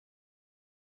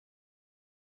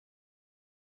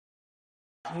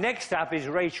Next up is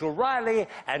Rachel Riley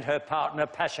and her partner,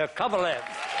 Pasha Kovalev.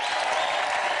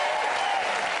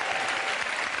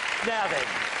 Now then,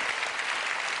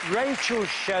 Rachel's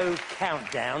show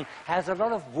Countdown has a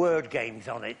lot of word games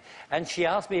on it, and she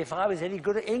asked me if I was any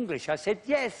good at English. I said,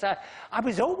 yes, I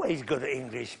was always good at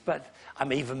English, but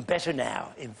I'm even better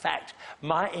now. In fact,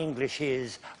 my English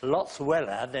is lots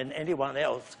weller than anyone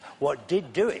else what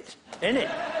did do it, innit?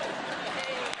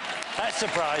 That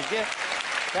surprised you?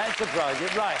 That surprised you?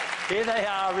 Right, here they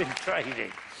are in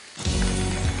training.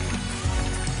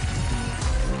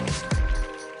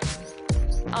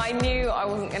 I knew I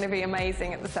wasn't going to be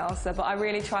amazing at the salsa, but I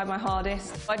really tried my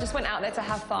hardest. I just went out there to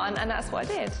have fun, and that's what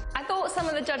I did. I thought some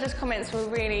of the judges' comments were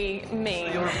really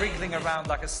mean. You were wriggling around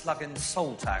like a slug in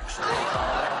salt, actually.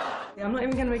 Yeah, I'm not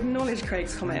even going to acknowledge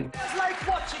Craig's comment. It's like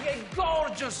watching a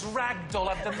gorgeous ragdoll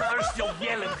at the mercy of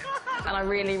yelling. And I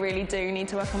really, really do need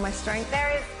to work on my strength.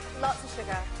 There is lots of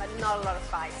sugar, but not a lot of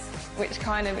spice. Which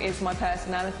kind of is my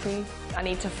personality. I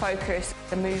need to focus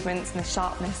the movements and the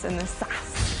sharpness and the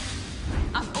sass.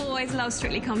 I've always loved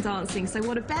Strictly Come Dancing, so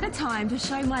what a better time to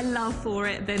show my love for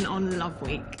it than on Love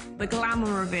Week. The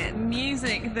glamour of it,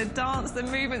 music, the dance, the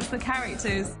movements, the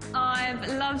characters. I've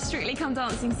loved Strictly Come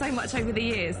Dancing so much over the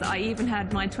years that I even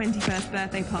had my 21st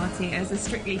birthday party as a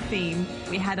Strictly theme.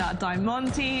 We had our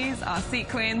diamantes, our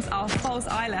sequins, our false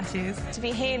eyelashes. To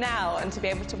be here now and to be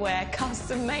able to wear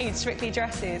custom-made Strictly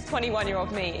dresses,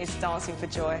 21-year-old me is dancing for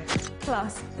joy.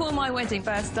 Plus, for my wedding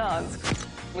First dance,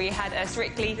 we had a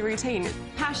Strictly routine.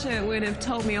 Pasha would have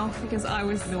told me off because I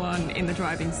was the one in the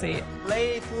driving seat.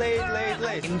 Late.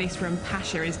 In this room,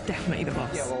 Pasha is definitely the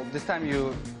boss. Yeah, well, this time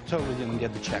you totally didn't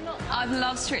get the check. I've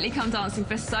loved Strictly Come Dancing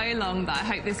for so long that I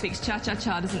hope this week's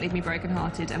Cha-Cha-Cha doesn't leave me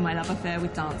broken-hearted and my love affair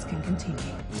with dance can continue.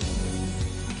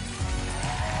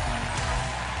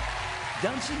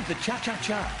 Dancing the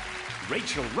Cha-Cha-Cha,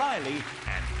 Rachel Riley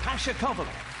and Pasha Kovalev.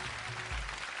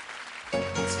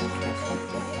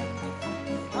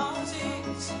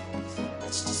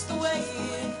 It's just the way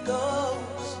it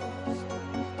goes.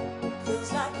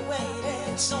 Feels like I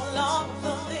waited so long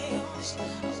for this.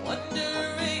 I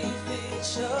wonder if it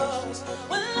shows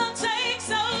when love takes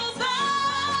over.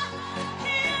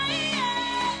 Yeah.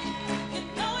 You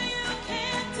know you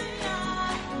can't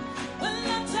deny when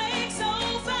love takes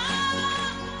over.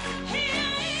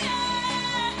 Yeah.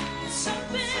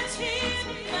 Something's here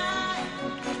tonight.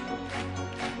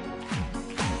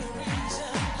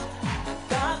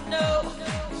 God knows.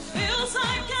 Feels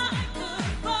like I could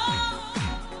fall.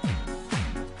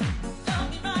 Tell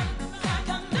me right, like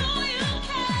I know you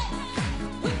can.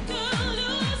 We could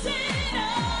lose it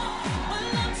all when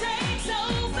love takes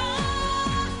over.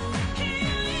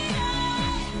 Yeah.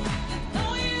 You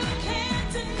know you can't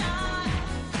deny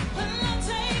when love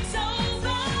takes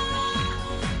over.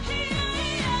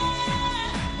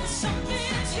 Yeah.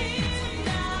 Something's here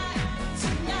tonight.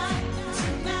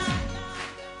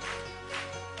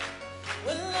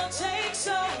 When love takes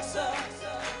over,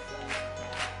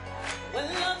 when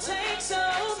love takes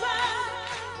over,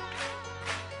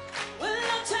 when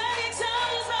love takes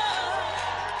over,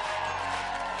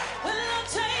 when love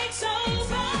takes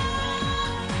over,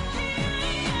 yeah.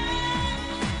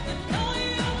 You know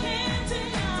you can't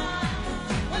deny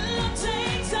when love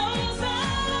takes over,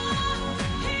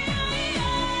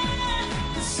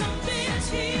 yeah. Something's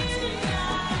here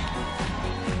tonight.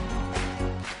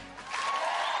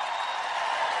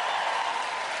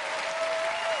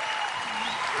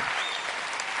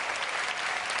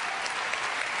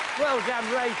 Well done,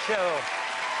 Rachel.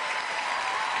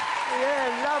 Yeah,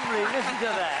 lovely. Listen to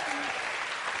that.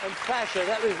 And Pasha,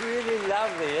 that was really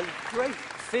lovely. A great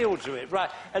feel to it. Right,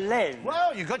 and Len.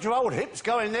 Well, you got your old hips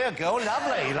going there, girl.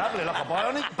 Lovely, lovely. Like a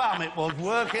bionic bum it was,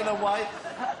 working away.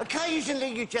 Occasionally,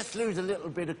 you just lose a little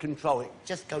bit of control. It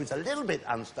just goes a little bit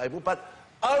unstable, but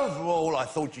overall, I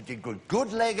thought you did good.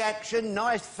 Good leg action,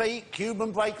 nice feet,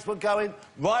 Cuban breaks were going,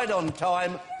 right on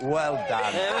time. Well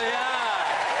done. There we are.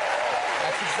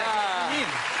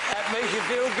 That makes you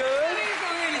feel good?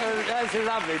 Oh, that's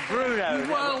lovely. Bruno.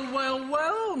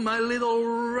 Well, my little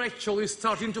Rachel is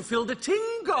starting to feel the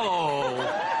tingle.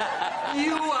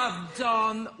 You have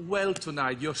done well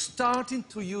tonight. You're starting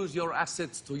to use your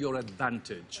assets to your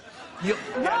advantage.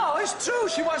 No, it's true.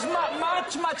 She was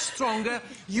much stronger.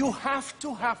 You have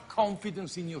to have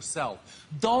confidence in yourself.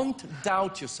 Don't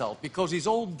doubt yourself, because it's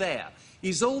all there.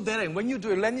 It's all there, and when you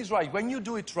do it, Len is right, when you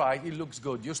do it right, it looks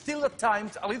good. You're still at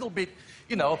times a little bit,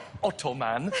 you know,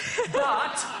 Ottoman,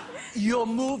 but you're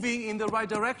moving in the right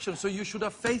direction, so you should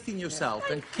have faith in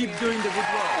yourself and keep doing the good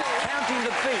work. Counting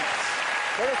the beats.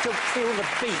 Let us feel the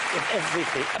beat of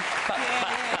everything.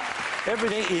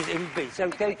 Everything is in beats.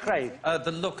 OK, Craig.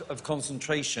 The look of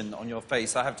concentration on your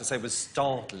face, I have to say, was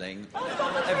startling.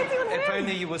 If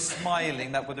only you were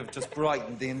smiling, that would have just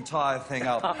brightened the entire thing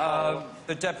up.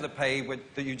 The développé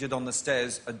that you did on the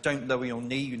stairs, don't lower your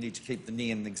knee. You need to keep the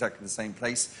knee in exactly the same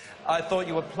place. I thought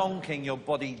you were plonking your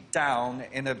body down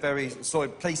in a very... sort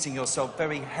of placing yourself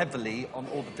very heavily on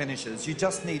all the finishes. You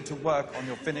just need to work on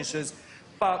your finishes.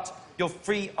 But your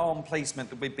free arm placement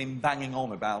that we've been banging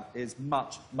on about is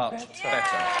much, much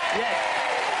better. Yes.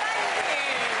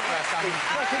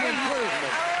 It's an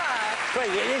improvement. Craig,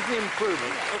 it is an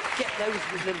improvement. Get those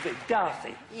a little bit.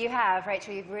 Darcy. You have,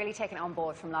 Rachel, you've really taken it on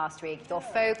board from last week. Your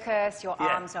focus, your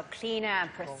arms are cleaner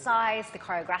and precise, the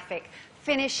choreographic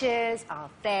finishes are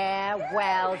there,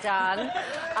 well done.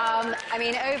 I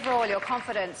mean, overall, your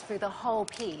confidence through the whole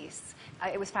piece,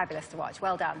 it was fabulous to watch.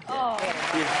 Well done. Oh. Really.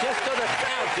 You've just got to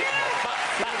shout it.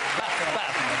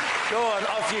 Bap. Go on,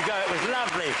 off you go. It was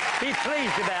lovely. Be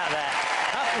pleased about that.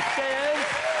 Up the stairs.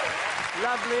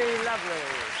 Lovely, lovely.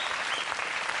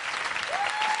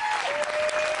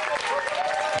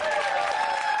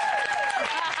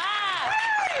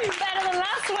 Better than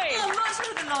last week. Oh, much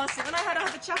better than last week. When I had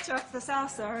a cha-cha after the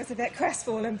salsa, I was a bit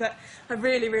crestfallen, but I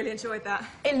really, really enjoyed that.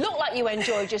 It looked like you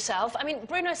enjoyed yourself. I mean,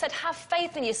 Bruno said, have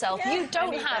faith in yourself. Yeah, you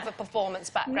don't have a performance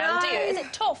background, No. do you? Is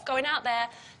it tough going out there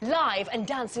live and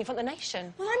dancing in front of the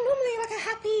nation? Well, I'm normally like a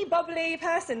happy, bubbly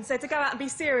person, so to go out and be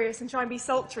serious and try and be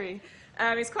sultry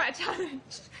is quite a challenge.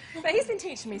 But he's been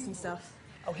teaching me some stuff.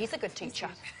 Oh, he's a good teacher.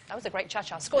 That was a great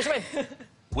cha-cha. Scores are in.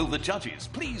 Will the judges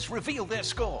please reveal their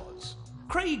scores?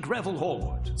 Craig Revel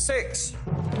Horwood. 6.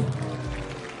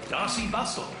 Darcy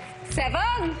Bustle. 7.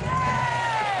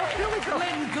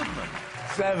 Glenn Goodman.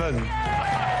 7.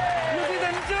 You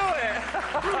didn't do it!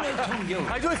 Bruno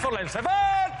Tongiel. I do it for Len. 7!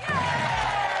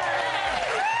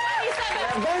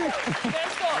 Good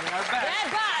score.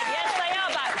 They're back. Yes, they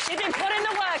are back. She's been putting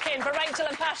the work in for Rachel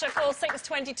and Pasha. Call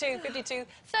 622 52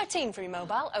 13 from your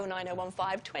mobile,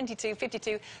 09015 22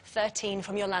 52 13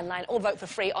 from your landline, or vote for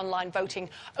free. Online voting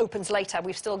opens later.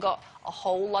 We've still got a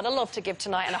whole lot of love to give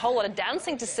tonight and a whole lot of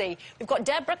dancing to see. We've got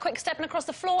Deborah quick stepping across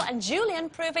the floor and Julian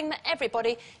proving that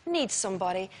everybody needs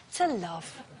somebody to love.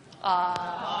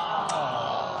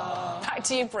 Back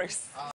to you, Bruce.